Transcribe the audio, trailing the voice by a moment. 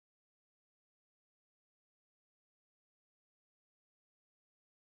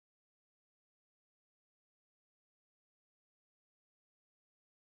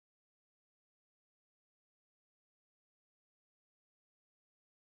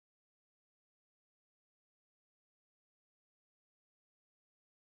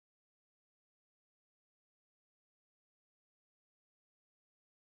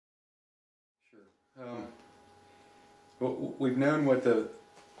Well, we've known what the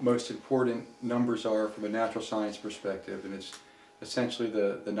most important numbers are from a natural science perspective, and it's essentially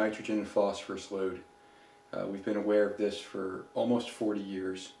the nitrogen and phosphorus load. We've been aware of this for almost 40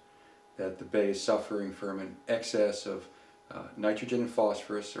 years, that the bay is suffering from an excess of nitrogen and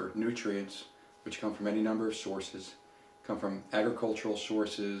phosphorus, or nutrients, which come from any number of sources, come from agricultural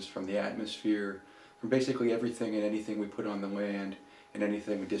sources, from the atmosphere, from basically everything and anything we put on the land, and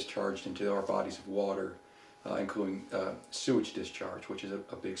anything we discharged into our bodies of water, including sewage discharge, which is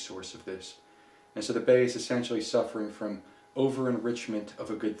a big source of this. And so the bay is essentially suffering from over-enrichment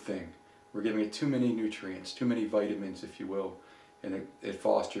of a good thing. We're giving it too many nutrients, too many vitamins, if you will, and it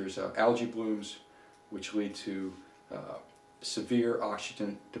fosters algae blooms, which lead to severe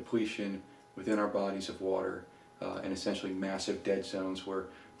oxygen depletion within our bodies of water, and essentially massive dead zones where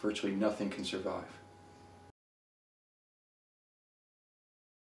virtually nothing can survive.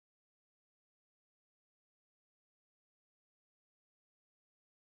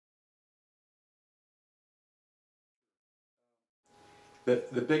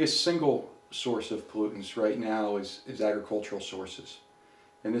 The biggest single source of pollutants right now is agricultural sources.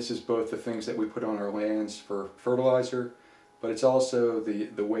 And this is both the things that we put on our lands for fertilizer, but it's also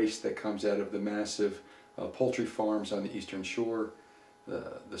the waste that comes out of the massive poultry farms on the eastern shore,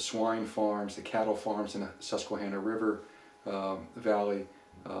 the swine farms, the cattle farms in the Susquehanna River Valley,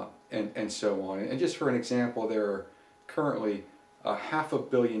 and so on. And just for an example, there are currently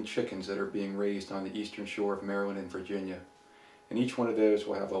 500 million chickens that are being raised on the eastern shore of Maryland and Virginia. And each one of those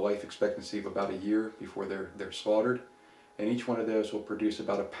will have a life expectancy of about a year before they're slaughtered. And each one of those will produce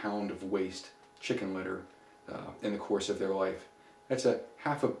about a pound of waste, chicken litter, in the course of their life. That's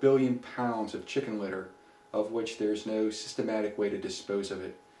 500 million pounds of chicken litter, of which there's no systematic way to dispose of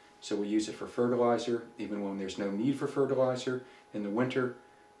it. So we use it for fertilizer, even when there's no need for fertilizer. In the winter,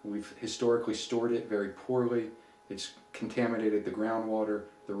 we've historically stored it very poorly. It's contaminated the groundwater,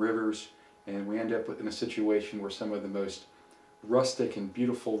 the rivers, and we end up in a situation where some of the most rustic and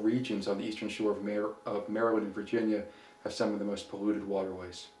beautiful regions on the eastern shore of Maryland and Virginia have some of the most polluted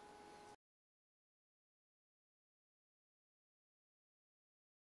waterways.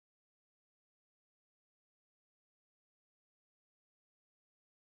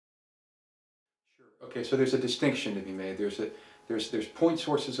 Sure. Okay, so there's a distinction to be made. There's point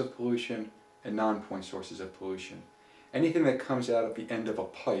sources of pollution and non-point sources of pollution. Anything that comes out of the end of a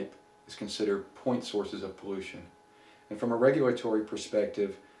pipe is considered point sources of pollution. And from a regulatory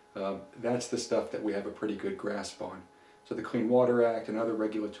perspective, that's the stuff that we have a pretty good grasp on. So the Clean Water Act and other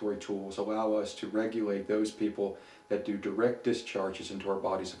regulatory tools allow us to regulate those people that do direct discharges into our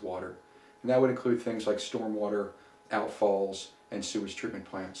bodies of water. And that would include things like stormwater, outfalls, and sewage treatment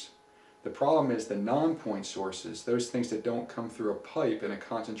plants. The problem is the non-point sources, those things that don't come through a pipe in a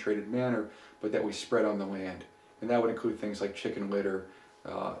concentrated manner, but that we spread on the land. And that would include things like chicken litter,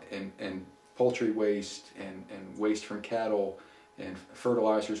 and poultry waste, and waste from cattle, and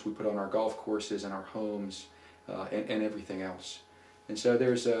fertilizers we put on our golf courses and our homes, and everything else. And so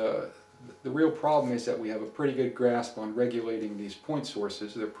the real problem is that we have a pretty good grasp on regulating these point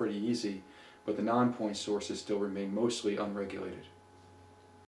sources. They're pretty easy, but the non-point sources still remain mostly unregulated.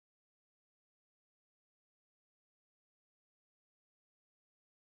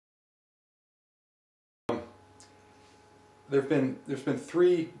 There's been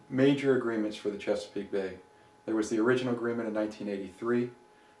three major agreements for the Chesapeake Bay. There was the original agreement in 1983.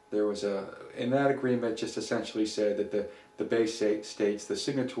 There was in that agreement just essentially said that the Bay states, the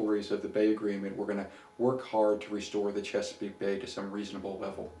signatories of the Bay Agreement, were going to work hard to restore the Chesapeake Bay to some reasonable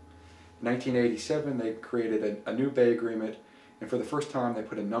level. In 1987 they created a new Bay Agreement, and for the first time they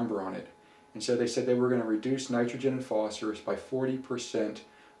put a number on it. And so they said they were going to reduce nitrogen and phosphorus by 40%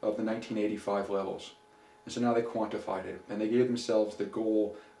 of the 1985 levels. And so now they quantified it, and they gave themselves the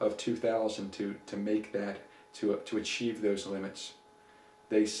goal of 2000 to make that, to achieve those limits.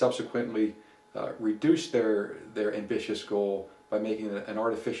 They subsequently reduced their ambitious goal by making an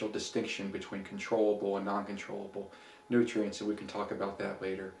artificial distinction between controllable and non-controllable nutrients, and we can talk about that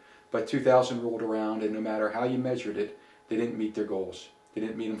later. But 2000 rolled around, and no matter how you measured it, they didn't meet their goals. They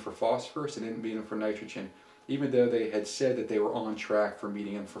didn't meet them for phosphorus, they didn't meet them for nitrogen, even though they had said that they were on track for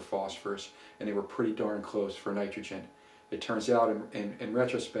meeting them for phosphorus, and they were pretty darn close for nitrogen. It turns out, in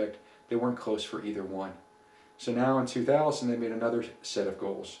retrospect, they weren't close for either one. So now in 2000 they made another set of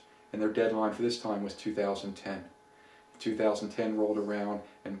goals, and their deadline for this time was 2010. 2010 rolled around,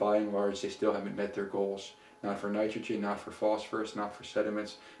 and by and large they still haven't met their goals. Not for nitrogen, not for phosphorus, not for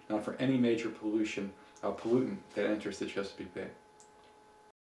sediments, not for any major pollutant that enters the Chesapeake Bay.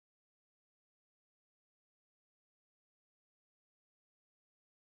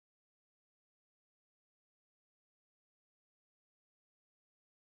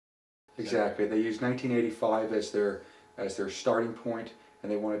 Exactly. They used 1985 as their starting point,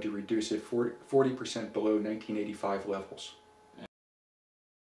 and they wanted to reduce it 40% below 1985 levels.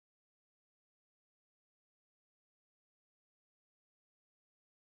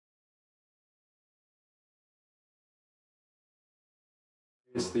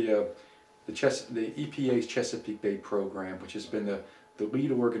 It's the EPA's Chesapeake Bay program, which has been the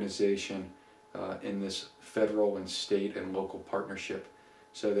lead organization in this federal and state and local partnership.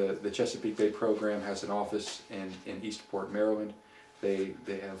 So the Chesapeake Bay program has an office in Eastport, Maryland. They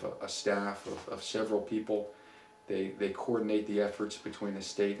have a staff of several people. They coordinate the efforts between the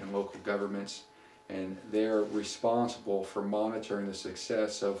state and local governments, and they're responsible for monitoring the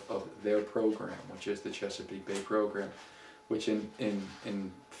success of their program, which is the Chesapeake Bay program, which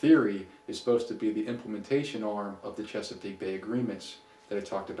in theory is supposed to be the implementation arm of the Chesapeake Bay Agreements that I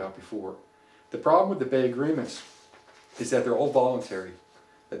talked about before. The problem with the Bay Agreements is that they're all voluntary,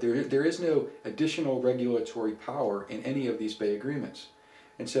 that there is no additional regulatory power in any of these Bay Agreements.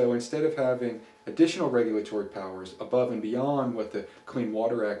 And so instead of having additional regulatory powers above and beyond what the Clean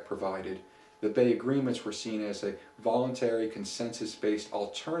Water Act provided, the Bay Agreements were seen as a voluntary, consensus-based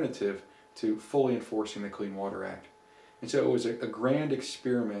alternative to fully enforcing the Clean Water Act. And so it was a grand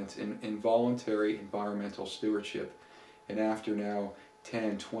experiment in voluntary environmental stewardship. And after now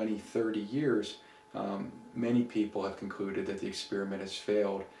 10, 20, 30 years, many people have concluded that the experiment has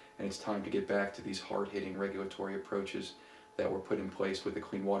failed, and it's time to get back to these hard-hitting regulatory approaches that were put in place with the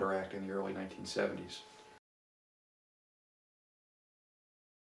Clean Water Act in the early 1970s.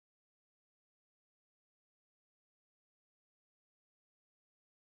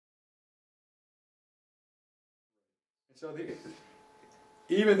 And so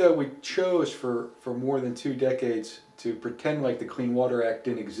even though we chose for more than 2 decades to pretend like the Clean Water Act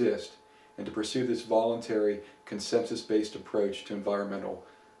didn't exist and to pursue this voluntary, consensus-based approach to environmental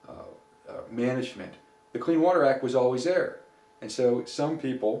management, the Clean Water Act was always there. And so some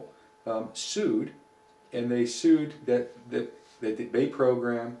people sued, and they sued that the Bay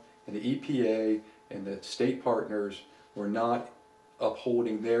program and the EPA and the state partners were not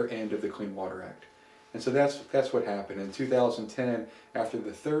upholding their end of the Clean Water Act. And so that's what happened. In 2010, after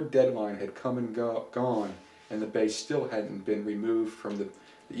the third deadline had come and gone, and the Bay still hadn't been removed from the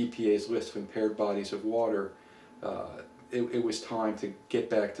EPA's list of impaired bodies of water, it was time to get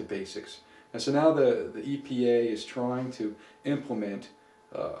back to basics. And so now the EPA is trying to implement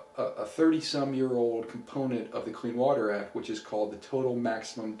a 30-some-year-old component of the Clean Water Act, which is called the Total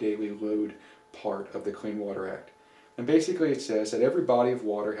Maximum Daily Load part of the Clean Water Act. And basically it says that every body of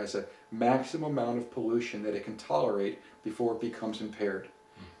water has a maximum amount of pollution that it can tolerate before it becomes impaired.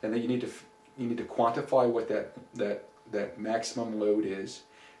 And that you need to quantify what that maximum load is,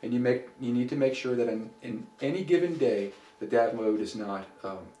 and you need to make sure that in any given day that load is not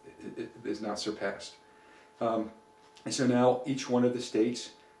surpassed. And so now each one of the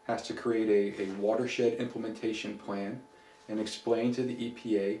states has to create a watershed implementation plan and explain to the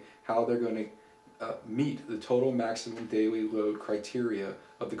EPA how they're going to meet the total maximum daily load criteria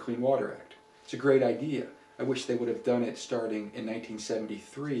of the Clean Water Act. It's a great idea. I wish they would have done it starting in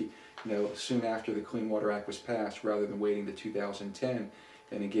 1973, soon after the Clean Water Act was passed, rather than waiting to 2010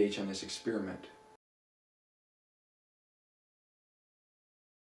 and engage on this experiment.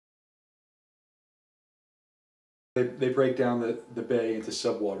 They break down the bay into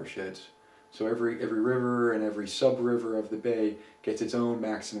sub-watersheds. So every river and every sub-river of the bay gets its own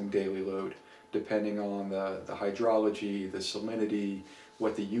maximum daily load, depending on the hydrology, the salinity,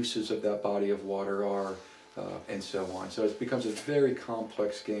 what the uses of that body of water are, and so on. So it becomes a very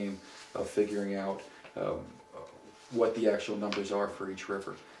complex game of figuring out what the actual numbers are for each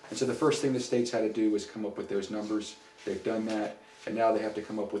river. And so the first thing the states had to do was come up with those numbers. They've done that, and now they have to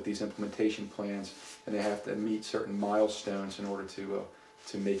come up with these implementation plans, and they have to meet certain milestones in order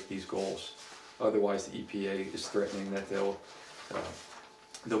to make these goals. Otherwise, the EPA is threatening that there'll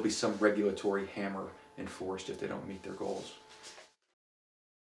be some regulatory hammer enforced if they don't meet their goals.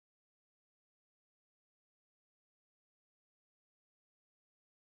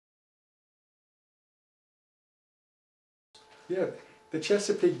 Yeah, the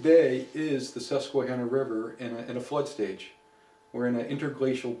Chesapeake Bay is the Susquehanna River in a flood stage. We're in an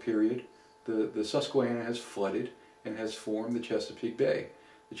interglacial period. The Susquehanna has flooded and has formed the Chesapeake Bay.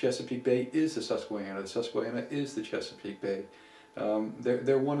 The Chesapeake Bay is the Susquehanna. The Susquehanna is the Chesapeake Bay.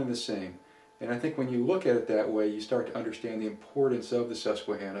 They're one and the same. And I think when you look at it that way, you start to understand the importance of the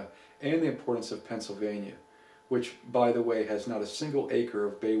Susquehanna and the importance of Pennsylvania, which, by the way, has not a single acre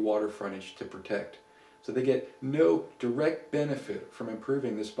of bay water frontage to protect. So they get no direct benefit from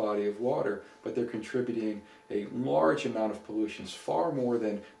improving this body of water, but they're contributing a large amount of pollutions, far more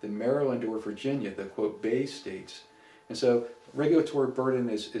than Maryland or Virginia, the quote Bay states. And so regulatory burden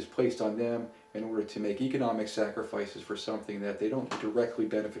is placed on them in order to make economic sacrifices for something that they don't directly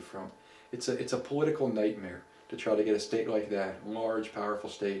benefit from. It's a political nightmare to try to get a state like that, large, powerful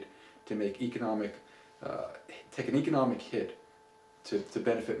state, to make take an economic hit to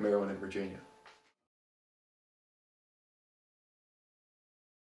benefit Maryland and Virginia.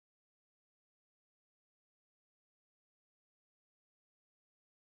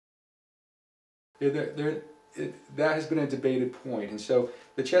 Yeah, that has been a debated point, and so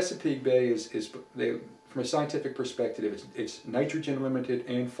the Chesapeake Bay from a scientific perspective, it's nitrogen limited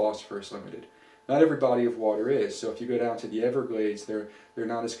and phosphorus limited. Not every body of water is. So if you go down to the Everglades, they're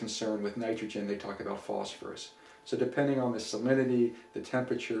not as concerned with nitrogen. They talk about phosphorus. So depending on the salinity, the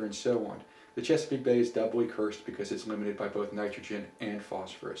temperature, and so on, the Chesapeake Bay is doubly cursed because it's limited by both nitrogen and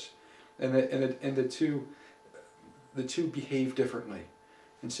phosphorus, and the two behave differently.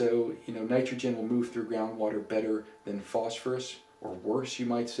 And so, nitrogen will move through groundwater better than phosphorus, or worse, you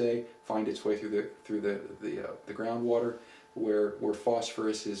might say, find its way through the groundwater, where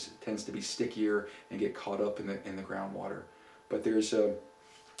phosphorus tends to be stickier and get caught up in the groundwater. But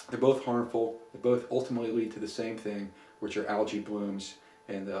they're both harmful. They both ultimately lead to the same thing, which are algae blooms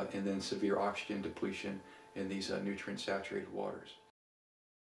and then severe oxygen depletion in these nutrient-saturated waters.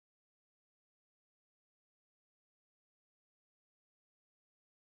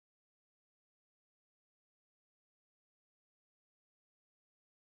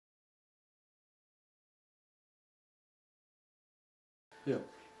 Yeah,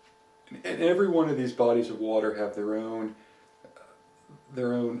 and every one of these bodies of water have their own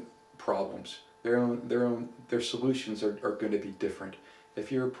problems. Their solutions are going to be different.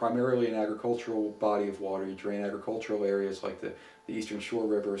 If you're primarily an agricultural body of water, you drain agricultural areas like the Eastern Shore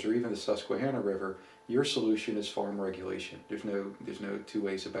rivers or even the Susquehanna River, your solution is farm regulation. There's no two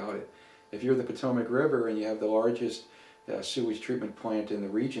ways about it. If you're the Potomac River and you have the largest sewage treatment plant in the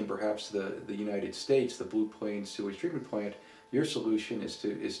region, perhaps the United States, the Blue Plains sewage treatment plant, your solution is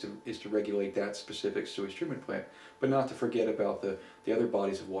to regulate that specific sewage treatment plant, but not to forget about the other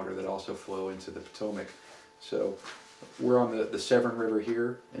bodies of water that also flow into the Potomac. So we're on the Severn River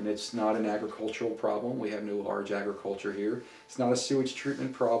here, and it's not an agricultural problem. We have no large agriculture here. It's not a sewage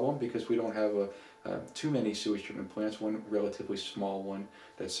treatment problem because we don't have too many sewage treatment plants, one relatively small one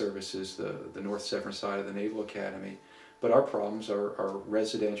that services the North Severn side of the Naval Academy. But our problems are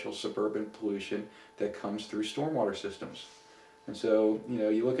residential suburban pollution that comes through stormwater systems. And so,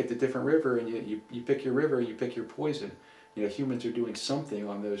 you look at the different river and you pick your river, you pick your poison. Humans are doing something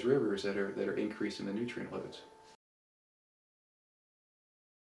on those rivers that are increasing the nutrient loads.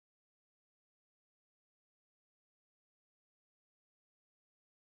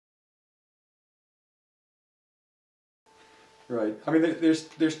 Right. I mean,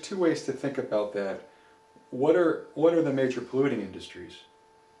 there's two ways to think about that. What are the major polluting industries?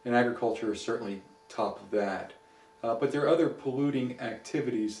 And agriculture is certainly top of that. But there are other polluting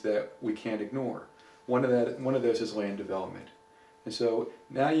activities that we can't ignore. One of those is land development. And so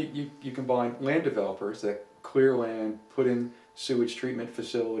now you combine land developers that clear land, put in sewage treatment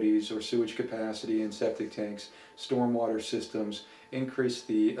facilities or sewage capacity in septic tanks, stormwater systems, increase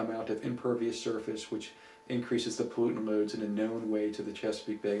the amount of impervious surface, which increases the pollutant loads in a known way to the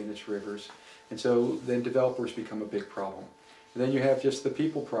Chesapeake Bay and its rivers. And so then developers become a big problem. And then you have just the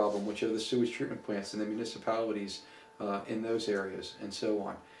people problem, which are the sewage treatment plants and the municipalities in those areas, and so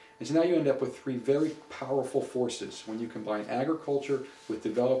on. And so now you end up with three very powerful forces when you combine agriculture with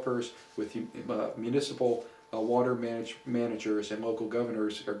developers, with municipal water managers and local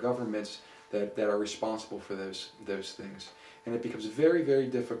governors or governments that are responsible for those things. And it becomes very, very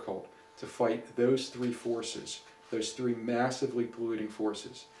difficult to fight those three forces, those three massively polluting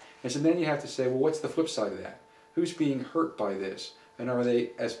forces. And so then you have to say, well, what's the flip side of that? Who's being hurt by this? And are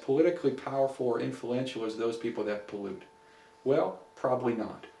they as politically powerful or influential as those people that pollute? Well, probably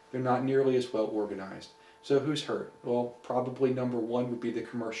not. They're not nearly as well organized. So who's hurt? Well, probably number one would be the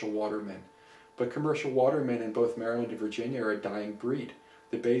commercial watermen. But commercial watermen in both Maryland and Virginia are a dying breed.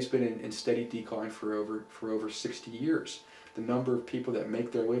 The bay's been in steady decline for over 60 years. The number of people that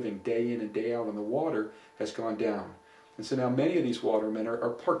make their living day in and day out on the water has gone down. And so now many of these watermen are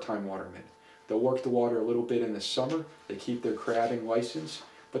part-time watermen. They'll work the water a little bit in the summer. They keep their crabbing license,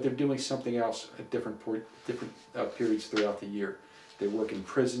 but they're doing something else at different periods throughout the year. They work in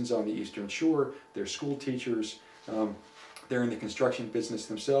prisons on the Eastern Shore. They're school teachers. They're in the construction business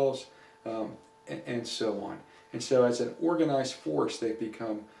themselves, and so on. And so as an organized force, they've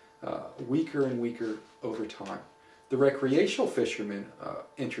become weaker and weaker over time. The recreational fishermen,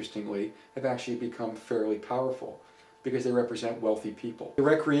 interestingly, have actually become fairly powerful because they represent wealthy people. The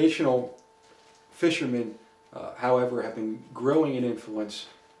recreational fishermen, however, have been growing in influence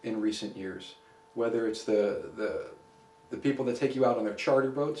in recent years, whether it's the people that take you out on their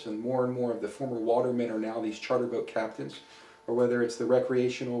charter boats, and more of the former watermen are now these charter boat captains, or whether it's the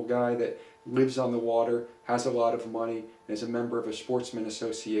recreational guy that lives on the water, has a lot of money, and is a member of a sportsman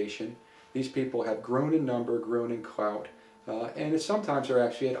association. These people have grown in number, grown in clout, and sometimes are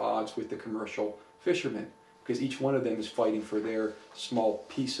actually at odds with the commercial fishermen, because each one of them is fighting for their small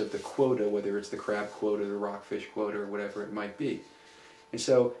piece of the quota, whether it's the crab quota, the rockfish quota, or whatever it might be. And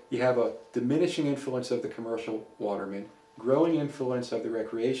so you have a diminishing influence of the commercial watermen, growing influence of the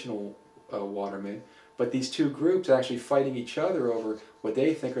recreational watermen, but these two groups actually fighting each other over what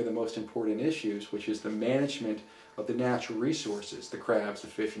they think are the most important issues, which is the management of the natural resources, the crabs, the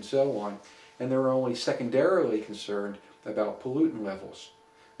fish, and so on, and they're only secondarily concerned about pollutant levels.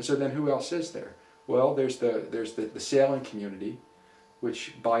 And so then who else is there? Well, there's the sailing community,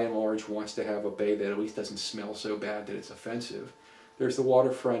 which by and large wants to have a bay that at least doesn't smell so bad that it's offensive. There's the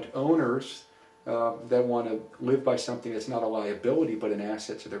waterfront owners that want to live by something that's not a liability but an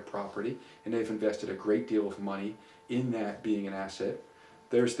asset to their property, and they've invested a great deal of money in that being an asset.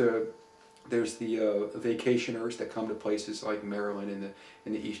 There's the vacationers that come to places like Maryland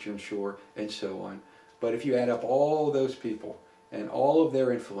in the Eastern Shore and so on. But if you add up all those people and all of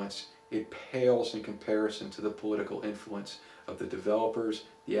their influence, it pales in comparison to the political influence of the developers,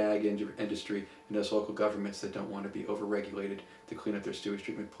 the ag industry, and those local governments that don't want to be overregulated to clean up their sewage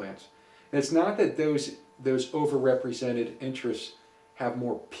treatment plants. And it's not that those overrepresented interests have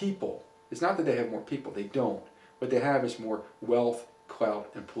more people. It's not that they have more people. They don't. What they have is more wealth, clout,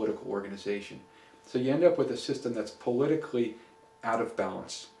 and political organization. So you end up with a system that's politically out of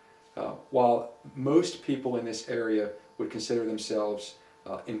balance. While most people in this area would consider themselves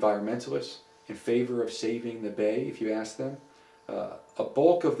environmentalists, in favor of saving the bay, if you ask them, a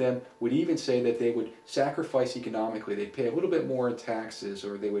bulk of them would even say that they would sacrifice economically. They'd pay a little bit more in taxes,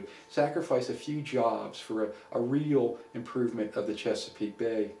 or they would sacrifice a few jobs for a real improvement of the Chesapeake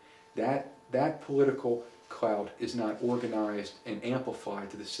Bay. That political clout is not organized and amplified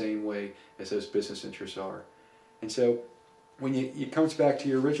to the same way as those business interests are. And so when it comes back to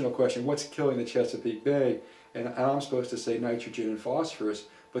your original question, what's killing the Chesapeake Bay? And I'm supposed to say nitrogen and phosphorus,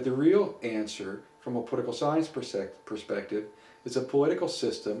 but the real answer from a political science perspective is a political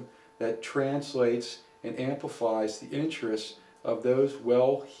system that translates and amplifies the interests of those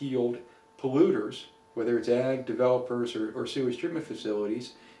well-heeled polluters, whether it's ag developers or sewage treatment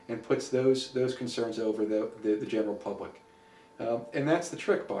facilities, and puts those concerns over the general public. And that's the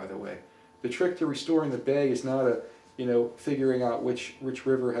trick, by the way. The trick to restoring the bay is not figuring out which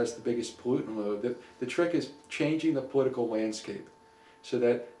river has the biggest pollutant load. The trick is changing the political landscape so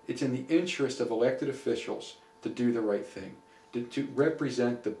that it's in the interest of elected officials to do the right thing, to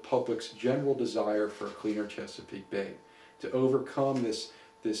represent the public's general desire for a cleaner Chesapeake Bay, to overcome this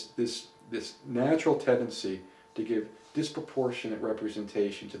natural tendency to give disproportionate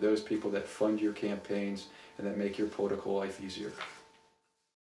representation to those people that fund your campaigns and that make your political life easier.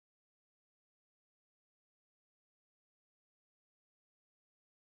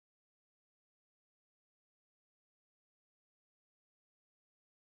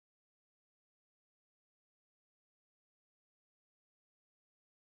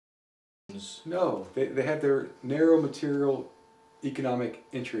 No, they have their narrow material economic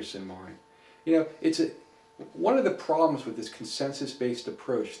interests in mind. One of the problems with this consensus-based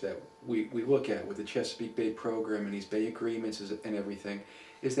approach that we look at with the Chesapeake Bay program and these Bay agreements and everything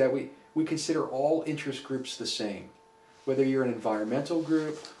is that we consider all interest groups the same. Whether you're an environmental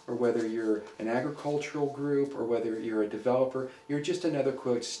group, or whether you're an agricultural group, or whether you're a developer, you're just another,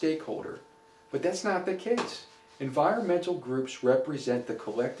 quote, stakeholder. But that's not the case. Environmental groups represent the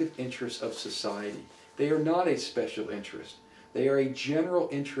collective interests of society. They are not a special interest. They are a general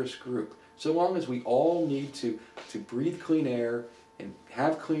interest group. So long as we all need to breathe clean air and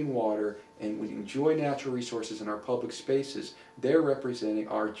have clean water and we enjoy natural resources in our public spaces, they're representing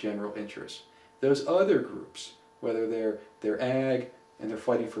our general interests. Those other groups, whether they're ag and they're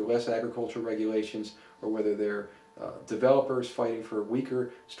fighting for less agricultural regulations, or whether they're developers fighting for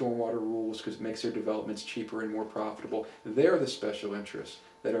weaker stormwater rules because it makes their developments cheaper and more profitable, they're the special interests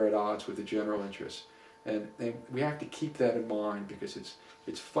that are at odds with the general interests. And we have to keep that in mind because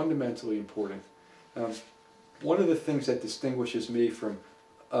it's fundamentally important. One of the things that distinguishes me from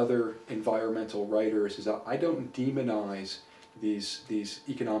other environmental writers is I don't demonize these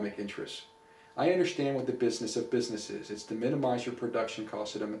economic interests. I understand what the business of business is. It's to minimize your production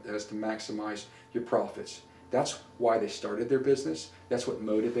costs as to maximize your profits. That's why they started their business. That's what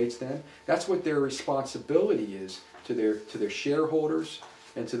motivates them. That's what their responsibility is to their shareholders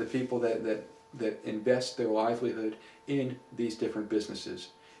and to the people that invest their livelihood in these different businesses.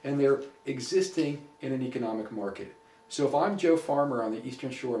 And they're existing in an economic market. So if I'm Joe Farmer on the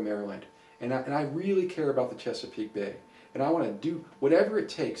Eastern Shore of Maryland, and I really care about the Chesapeake Bay, and I want to do whatever it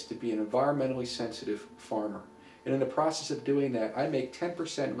takes to be an environmentally sensitive farmer, and in the process of doing that, I make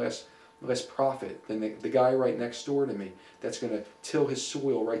 10% less profit than the guy right next door to me that's going to till his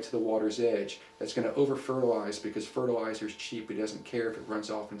soil right to the water's edge, that's going to over-fertilize because fertilizer is cheap, he doesn't care if it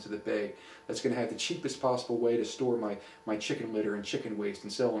runs off into the bay, that's going to have the cheapest possible way to store my chicken litter and chicken waste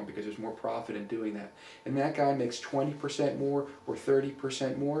and so on because there's more profit in doing that. And that guy makes 20% more or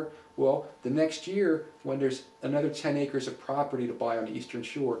 30% more. Well, the next year, when there's another 10 acres of property to buy on the Eastern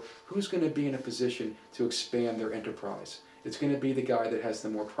Shore, who's going to be in a position to expand their enterprise? It's going to be the guy that has the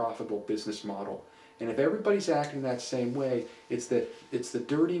more profitable business model. And if everybody's acting that same way, it's the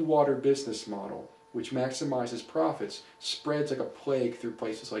dirty water business model, which maximizes profits, spreads like a plague through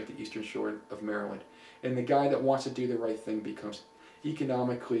places like the Eastern Shore of Maryland. And the guy that wants to do the right thing becomes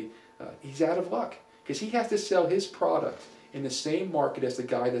economically, he's out of luck because he has to sell his product in the same market as the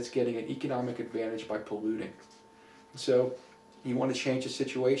guy that's getting an economic advantage by polluting. So you want to change the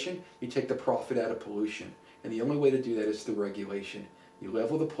situation, you take the profit out of pollution. And the only way to do that is through regulation. You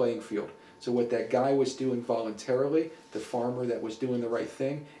level the playing field. So what that guy was doing voluntarily, the farmer that was doing the right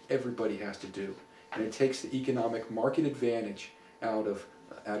thing, everybody has to do. And it takes the economic market advantage out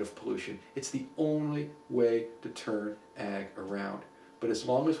of pollution. It's the only way to turn ag around. But as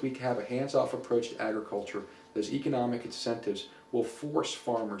long as we have a hands-off approach to agriculture, those economic incentives will force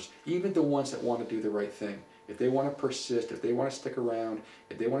farmers, even the ones that want to do the right thing, if they want to persist, if they want to stick around,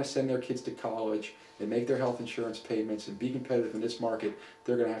 if they want to send their kids to college and make their health insurance payments and be competitive in this market,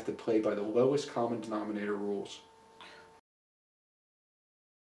 they're going to have to play by the lowest common denominator rules.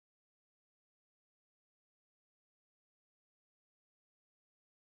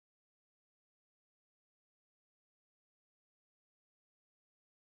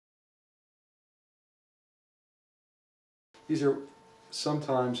 These are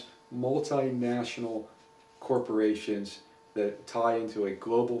sometimes multinational corporations that tie into a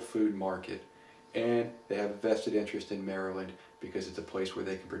global food market, and they have a vested interest in Maryland because it's a place where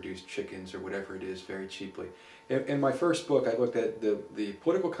they can produce chickens or whatever it is very cheaply. In my first book, I looked at the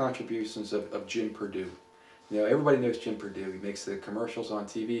political contributions of Jim Perdue. You know, everybody knows Jim Perdue. He makes the commercials on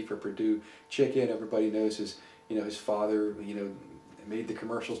TV for Perdue Chicken. Everybody knows his father, made the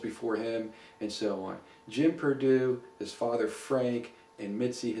commercials before him, and so on. Jim Perdue, his father Frank, and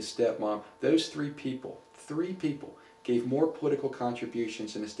Mitzi, his stepmom, those three people gave more political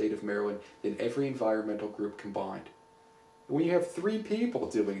contributions in the state of Maryland than every environmental group combined. When you have three people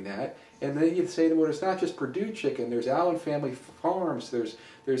doing that, and then you say, well, it's not just Perdue Chicken, there's Allen Family Farms, there's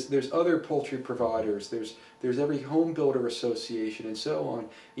other poultry providers, there's every home builder association, and so on.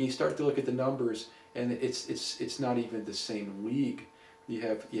 And you start to look at the numbers, and it's not even the same league. You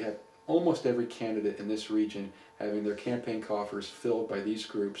have almost every candidate in this region having their campaign coffers filled by these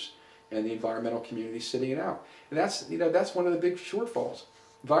groups, and the environmental community sitting it out. And that's one of the big shortfalls.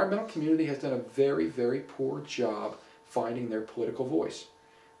 Environmental community has done a very, very poor job finding their political voice.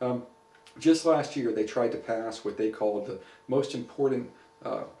 Just last year, they tried to pass what they called the most important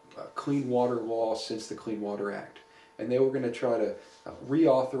clean water law since the Clean Water Act. And they were going to try to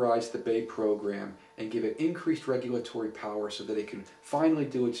reauthorize the Bay program and give it increased regulatory power so that it can finally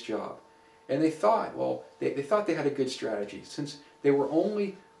do its job. And they thought, well, they thought they had a good strategy since they were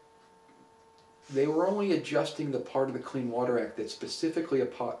only adjusting the part of the Clean Water Act that specifically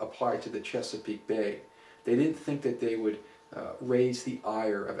applied to the Chesapeake Bay. They didn't think that they would raise the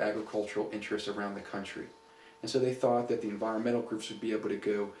ire of agricultural interests around the country. And so they thought that the environmental groups would be able to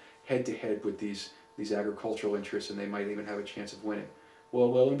go head to head with these agricultural interests, and they might even have a chance of winning.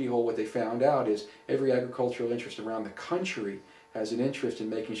 Well, lo and behold, what they found out is every agricultural interest around the country has an interest in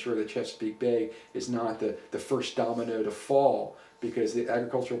making sure that Chesapeake Bay is not the first domino to fall, because the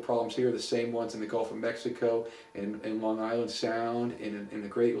agricultural problems here are the same ones in the Gulf of Mexico and Long Island Sound and in the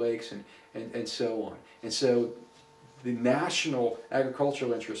Great Lakes and so on. And so the national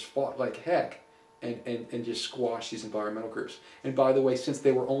agricultural interests fought like heck and just squashed these environmental groups. And by the way, since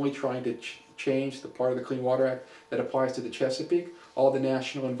they were only trying to change the part of the Clean Water Act that applies to the Chesapeake, all the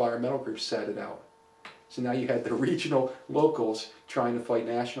national environmental groups sat it out. So now you had the regional locals trying to fight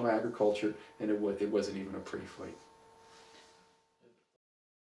national agriculture, and it wasn't even a pretty fight.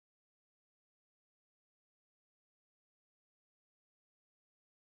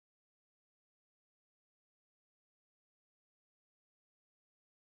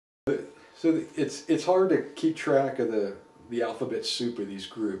 So it's hard to keep track of the alphabet soup of these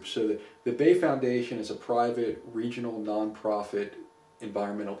groups. So the Bay Foundation is a private regional nonprofit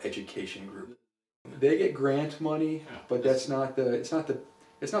environmental education group. They get grant money, but that's not the it's not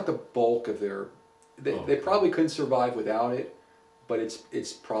the bulk of their. They probably couldn't survive without it, but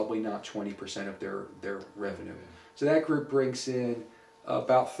it's probably not 20% of their revenue. So that group brings in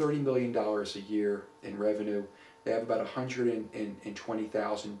about $30 million a year in revenue. They have about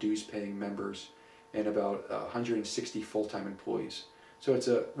 120,000 dues-paying members and about 160 full-time employees. So it's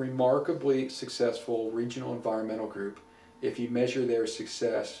a remarkably successful regional environmental group if you measure their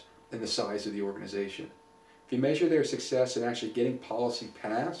success in the size of the organization. If you measure their success in actually getting policy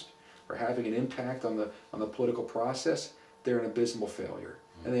passed or having an impact on the political process, they're an abysmal failure,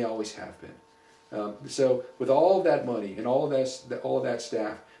 and they always have been. So with all of that money and all of that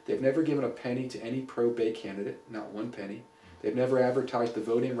staff, they've never given a penny to any pro-Bay candidate, not one penny. They've never advertised the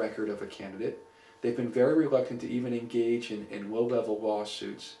voting record of a candidate. They've been very reluctant to even engage in low-level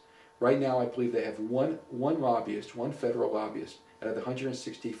lawsuits. Right now, I believe they have one lobbyist, one federal lobbyist, out of the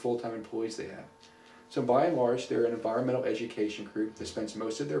 160 full-time employees they have. So by and large, they're an environmental education group that spends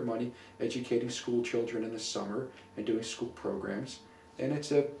most of their money educating school children in the summer and doing school programs. And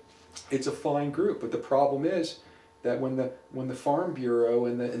it's a fine group, but the problem is that when the Farm Bureau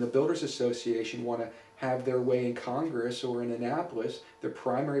and the Builders Association want to have their way in Congress or in Annapolis, their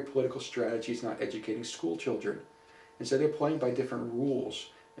primary political strategy is not educating school children. And so they're playing by different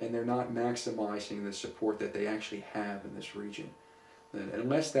rules, and they're not maximizing the support that they actually have in this region. And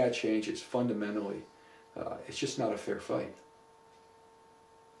unless that changes fundamentally, it's just not a fair fight.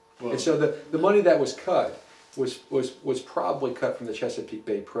 Well, and so the money that was cut was probably cut from the Chesapeake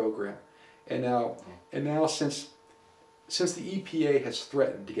Bay program. And now since the EPA has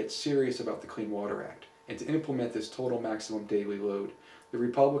threatened to get serious about the Clean Water Act and to implement this total maximum daily load, the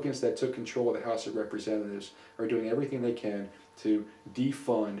Republicans that took control of the House of Representatives are doing everything they can to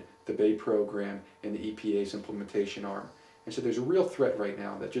defund the Bay program and the EPA's implementation arm. And so there's a real threat right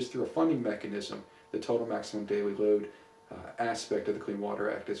now that just through a funding mechanism, the total maximum daily load aspect of the Clean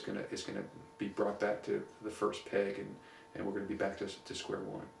Water Act is going to be brought back to the first peg, and we're going to be back to square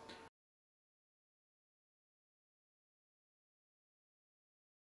one.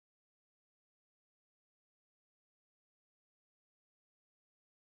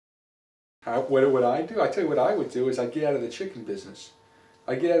 What would I do? I tell you what I would do is I'd get out of the chicken business.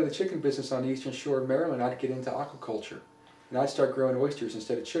 I'd get out of the chicken business on the eastern shore of Maryland. I'd get into aquaculture, and I'd start growing oysters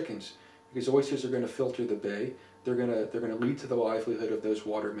instead of chickens, because oysters are going to filter the bay. They're going to lead to the livelihood of those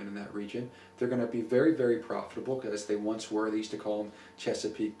watermen in that region. They're going to be very, very profitable, as they once were. They used to call them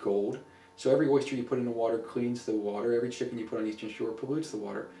Chesapeake Gold. So every oyster you put in the water cleans the water. Every chicken you put on the eastern shore pollutes the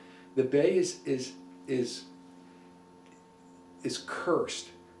water. The bay is cursed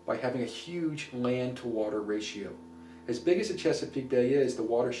by having a huge land-to-water ratio. As big as the Chesapeake Bay is, the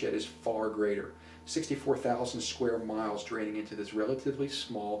watershed is far greater. 64,000 square miles draining into this relatively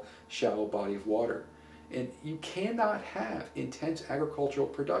small, shallow body of water. And you cannot have intense agricultural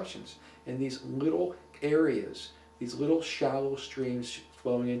productions in these little areas, these little shallow streams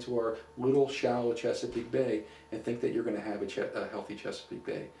flowing into our little shallow Chesapeake Bay, and think that you're going to have a healthy Chesapeake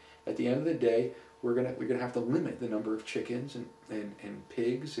Bay. At the end of the day, we're gonna have to limit the number of chickens and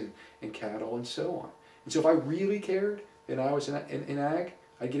pigs and cattle and so on. And so if I really cared and I was in ag,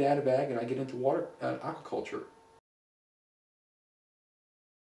 I'd get out of ag and I'd get into aquaculture.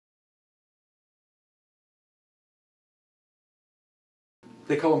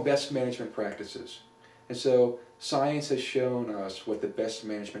 They call them best management practices. And so science has shown us what the best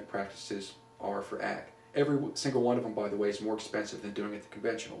management practices are for ag. Every single one of them, by the way, is more expensive than doing it the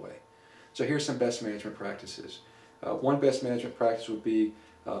conventional way. So here's some best management practices. One best management practice would be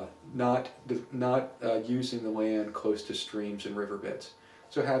not using the land close to streams and riverbeds.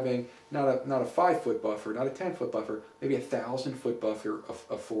 So having not a 5-foot buffer, not a 10-foot buffer, maybe 1,000-foot buffer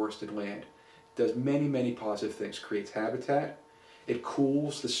of forested land. It does many, many positive things. Creates habitat. It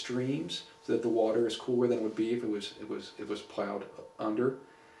cools the streams so that the water is cooler than it would be if it was plowed under.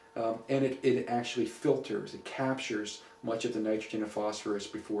 And it actually filters. It captures much of the nitrogen and phosphorus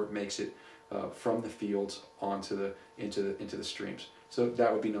before it makes it from the fields into the streams. So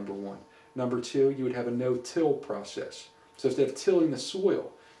that would be number one. Number two, you would have a no-till process. So instead of tilling the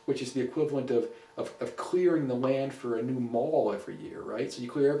soil, which is the equivalent of clearing the land for a new mall every year, right? So you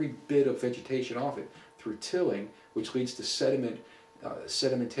clear every bit of vegetation off it through tilling, which leads to sedimentation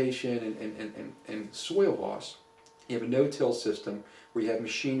and soil loss. You have a no-till system where you have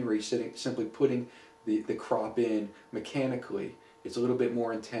machinery simply putting the crop in mechanically. It's a little bit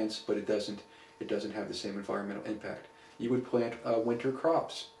more intense, but it doesn't have the same environmental impact. You would plant winter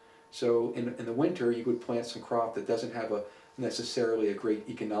crops. So in the winter, you would plant some crop that doesn't have necessarily a great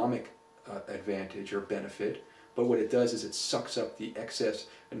economic advantage or benefit, but what it does is it sucks up the excess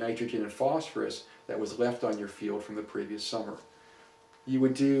nitrogen and phosphorus that was left on your field from the previous summer. You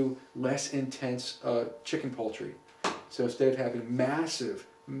would do less intense chicken poultry. So instead of having massive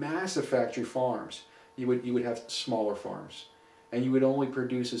factory farms, you would have smaller farms, and you would only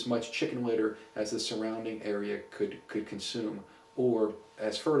produce as much chicken litter as the surrounding area could consume, or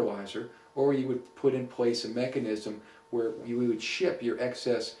as fertilizer, or you would put in place a mechanism where you would ship your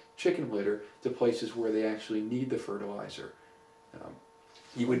excess chicken litter to places where they actually need the fertilizer.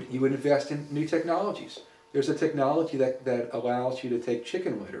 You would invest in new technologies. There's a technology that allows you to take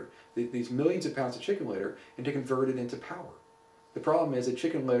chicken litter, these millions of pounds of chicken litter, and to convert it into power. The problem is that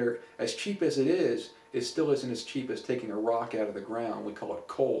chicken litter, as cheap as it still isn't as cheap as taking a rock out of the ground, we call it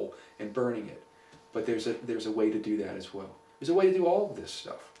coal, and burning it. But there's a way to do that as well. There's a way to do all of this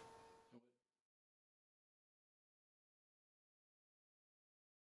stuff.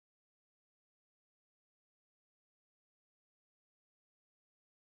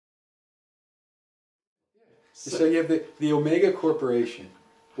 So you have the Omega Corporation,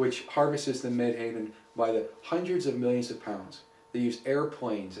 which harvests the Medhaven by the hundreds of millions of pounds. They use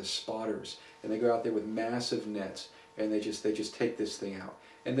airplanes as spotters, and they go out there with massive nets, and they just take this thing out.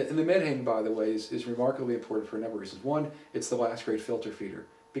 And the Medhaven, by the way, is remarkably important for a number of reasons. One, it's the last great filter feeder,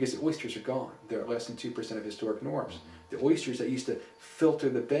 because the oysters are gone. They're less than 2% of historic norms. The oysters that used to filter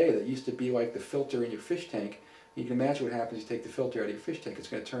the bay, that used to be like the filter in your fish tank, you can imagine what happens if you take the filter out of your fish tank. It's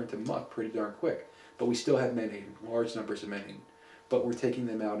going to turn to muck pretty darn quick. But we still have menhaden, large numbers of menhaden. But we're taking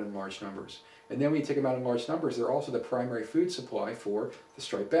them out in large numbers. And then when you take them out in large numbers, they're also the primary food supply for the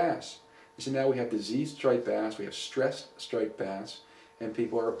striped bass. So now we have diseased striped bass, we have stressed striped bass, and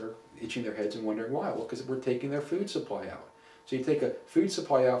people are itching their heads and wondering why. Well, because we're taking their food supply out. So you take a food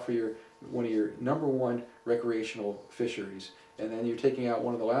supply out for one of your #1 recreational fisheries, and then you're taking out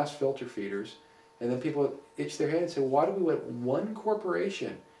one of the last filter feeders, and then people itch their head and say, well, why do we let one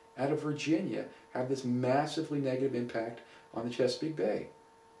corporation out of Virginia have this massively negative impact on the Chesapeake Bay?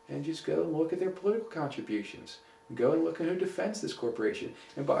 And just go and look at their political contributions. Go and look at who defends this corporation.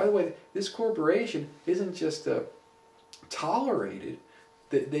 And by the way, this corporation isn't just tolerated.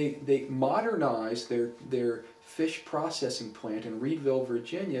 They modernized their fish processing plant in Reedville,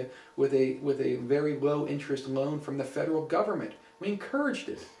 Virginia, with a very low interest loan from the federal government. We encouraged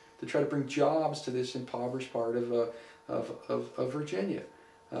it to try to bring jobs to this impoverished part of Virginia.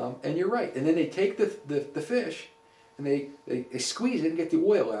 And you're right. And then they take the fish and they squeeze it and get the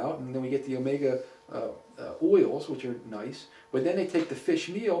oil out, and then we get the omega oils, which are nice. But then they take the fish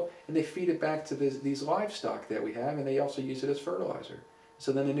meal and they feed it back to these livestock that we have, and they also use it as fertilizer.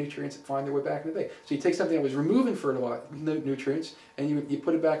 So then the nutrients find their way back in the bay. So you take something that was removing nutrients and you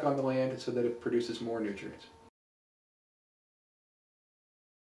put it back on the land so that it produces more nutrients.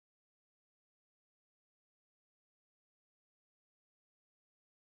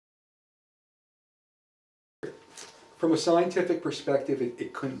 From a scientific perspective,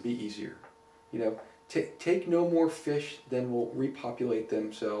 it couldn't be easier. You know, take no more fish than will repopulate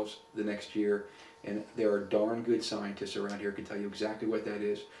themselves the next year, and there are darn good scientists around here who can tell you exactly what that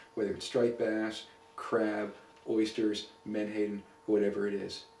is, whether it's striped bass, crab, oysters, menhaden, whatever it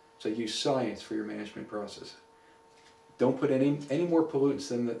is. So use science for your management process. Don't put any more pollutants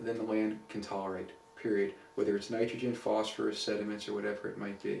than the land can tolerate, period, whether it's nitrogen, phosphorus, sediments, or whatever it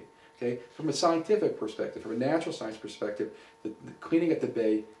might be. Okay? From a scientific perspective, from a natural science perspective, the cleaning up the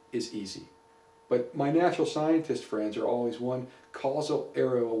bay is easy. But my natural scientist friends are always one causal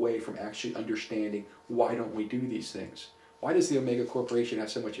error away from actually understanding why don't we do these things. Why does the Omega Corporation have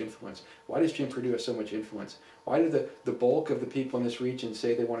so much influence? Why does Jim Perdue have so much influence? Why do the bulk of the people in this region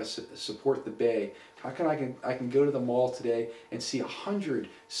say they want to support the bay? How can I can go to the mall today and see 100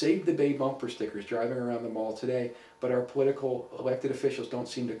 Save the Bay bumper stickers driving around the mall today, but our political elected officials don't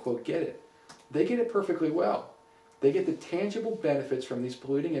seem to, quote, get it. They get it perfectly well. They get the tangible benefits from these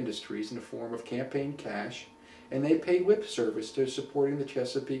polluting industries in the form of campaign cash, and they pay lip service to supporting the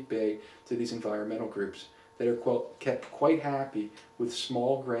Chesapeake Bay to these environmental groups that are kept quite happy with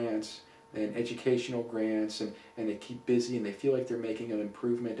small grants and educational grants, and they keep busy and they feel like they're making an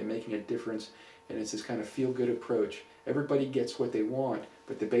improvement and making a difference, and it's this kind of feel-good approach. Everybody gets what they want,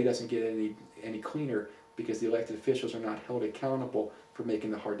 but the bay doesn't get any cleaner because the elected officials are not held accountable for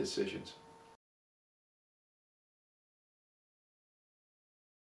making the hard decisions.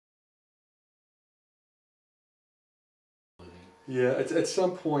 Yeah, at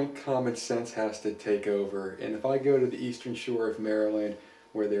some point common sense has to take over, and if I go to the eastern shore of Maryland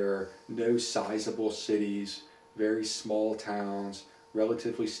where there are no sizable cities, very small towns,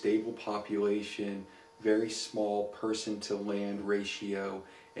 relatively stable population, very small person to land ratio,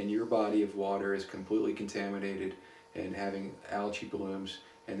 and your body of water is completely contaminated and having algae blooms,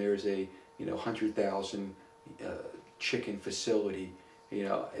 and there's a 100,000 chicken facility,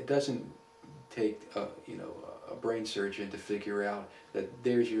 it doesn't take a brain surgeon to figure out that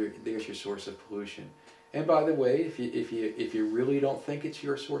there's your source of pollution. And by the way, if you really don't think it's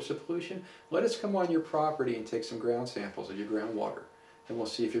your source of pollution, let us come on your property and take some ground samples of your groundwater, and we'll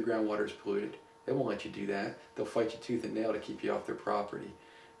see if your groundwater is polluted. They won't let you do that. They'll fight you tooth and nail to keep you off their property.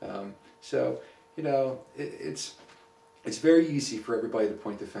 It's very easy for everybody to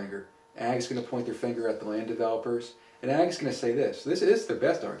point the finger. Ag's going to point their finger at the land developers, and Ag's going to say this is their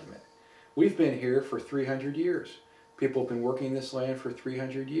best argument. We've been here for 300 years. People have been working this land for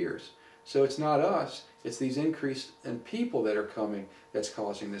 300 years. So it's not us, it's these increased in people that are coming that's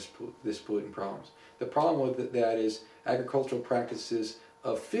causing this pollutant problems. The problem with that is agricultural practices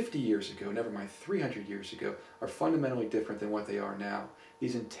of 50 years ago, never mind 300 years ago, are fundamentally different than what they are now.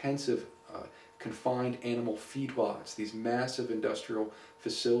 These intensive confined animal feedlots, these massive industrial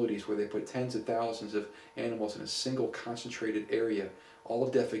facilities where they put tens of thousands of animals in a single concentrated area, all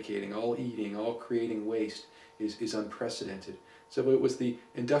defecating, all eating, all creating waste, is unprecedented. So it was the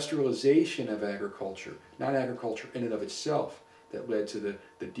industrialization of agriculture, not agriculture in and of itself, that led to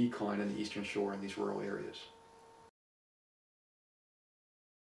the decline in the Eastern Shore and these rural areas.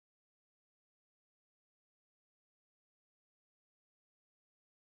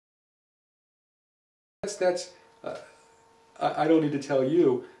 I don't need to tell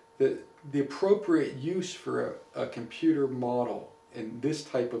you that the appropriate use for a computer model in this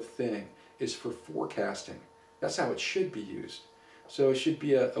type of thing is for forecasting. That's how it should be used. So it should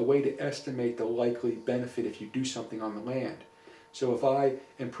be a way to estimate the likely benefit if you do something on the land. So if I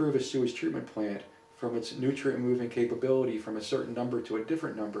improve a sewage treatment plant from its nutrient moving capability from a certain number to a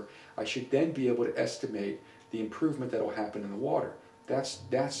different number, I should then be able to estimate the improvement that will happen in the water. That's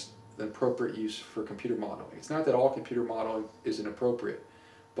the appropriate use for computer modeling. It's not that all computer modeling is inappropriate,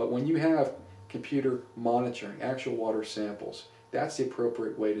 but when you have computer monitoring, actual water samples, that's the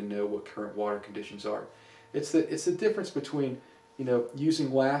appropriate way to know what current water conditions are. It's the difference between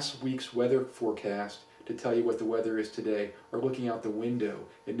using last week's weather forecast to tell you what the weather is today, or looking out the window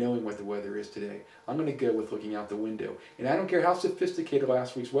and knowing what the weather is today. I'm going to go with looking out the window. And I don't care how sophisticated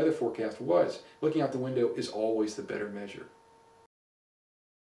last week's weather forecast was, looking out the window is always the better measure.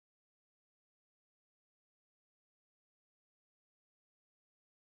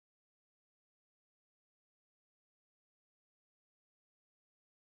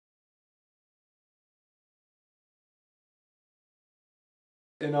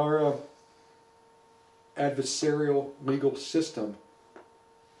 In our adversarial legal system,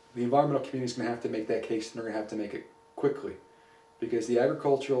 the environmental community is going to have to make that case, and they're going to have to make it quickly, because the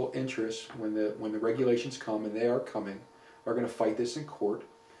agricultural interests, when the regulations come, and they are coming, are going to fight this in court.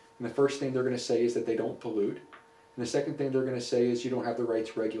 And the first thing they're going to say is that they don't pollute, and the second thing they're going to say is you don't have the right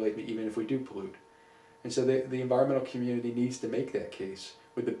to regulate me even if we do pollute. And so the environmental community needs to make that case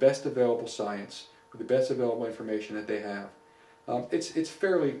with the best available science, with the best available information that they have. It's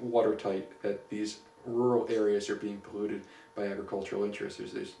fairly watertight that these rural areas are being polluted by agricultural interests.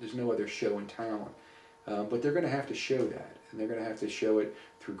 There's no other show in town. But they're going to have to show that, and they're going to have to show it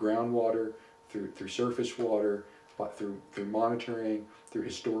through groundwater, through surface water, through monitoring, through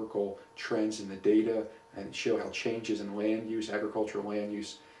historical trends in the data, and show how changes in land use, agricultural land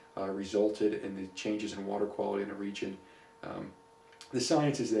use, resulted in the changes in water quality in a region. The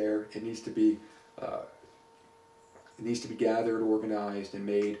science is there. It needs to be gathered, organized, and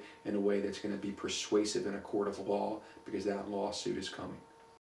made in a way that's going to be persuasive in a court of law, because that lawsuit is coming.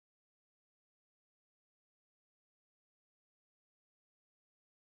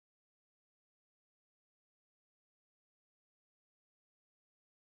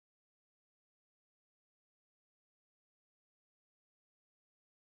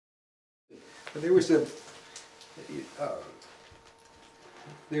 There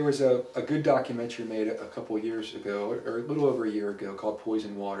was a good documentary made a couple of years ago, or a little over a year ago, called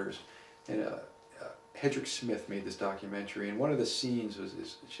Poison Waters, and Hedrick Smith made this documentary, and one of the scenes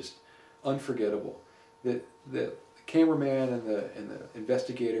is just unforgettable. The cameraman and the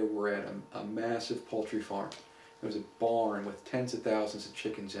investigator were at a massive poultry farm. There was a barn with tens of thousands of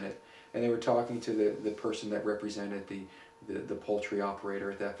chickens in it, and they were talking to the person that represented the poultry operator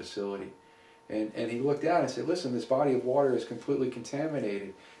at that facility. And he looked out and said, listen, this body of water is completely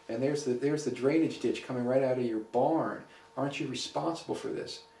contaminated, and there's the drainage ditch coming right out of your barn. Aren't you responsible for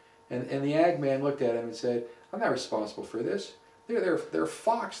this? And the ag man looked at him and said, I'm not responsible for this. There are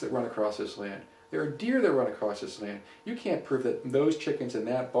fox that run across this land. There are deer that run across this land. You can't prove that those chickens in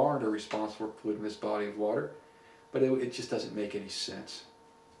that barn are responsible for polluting this body of water, but it just doesn't make any sense.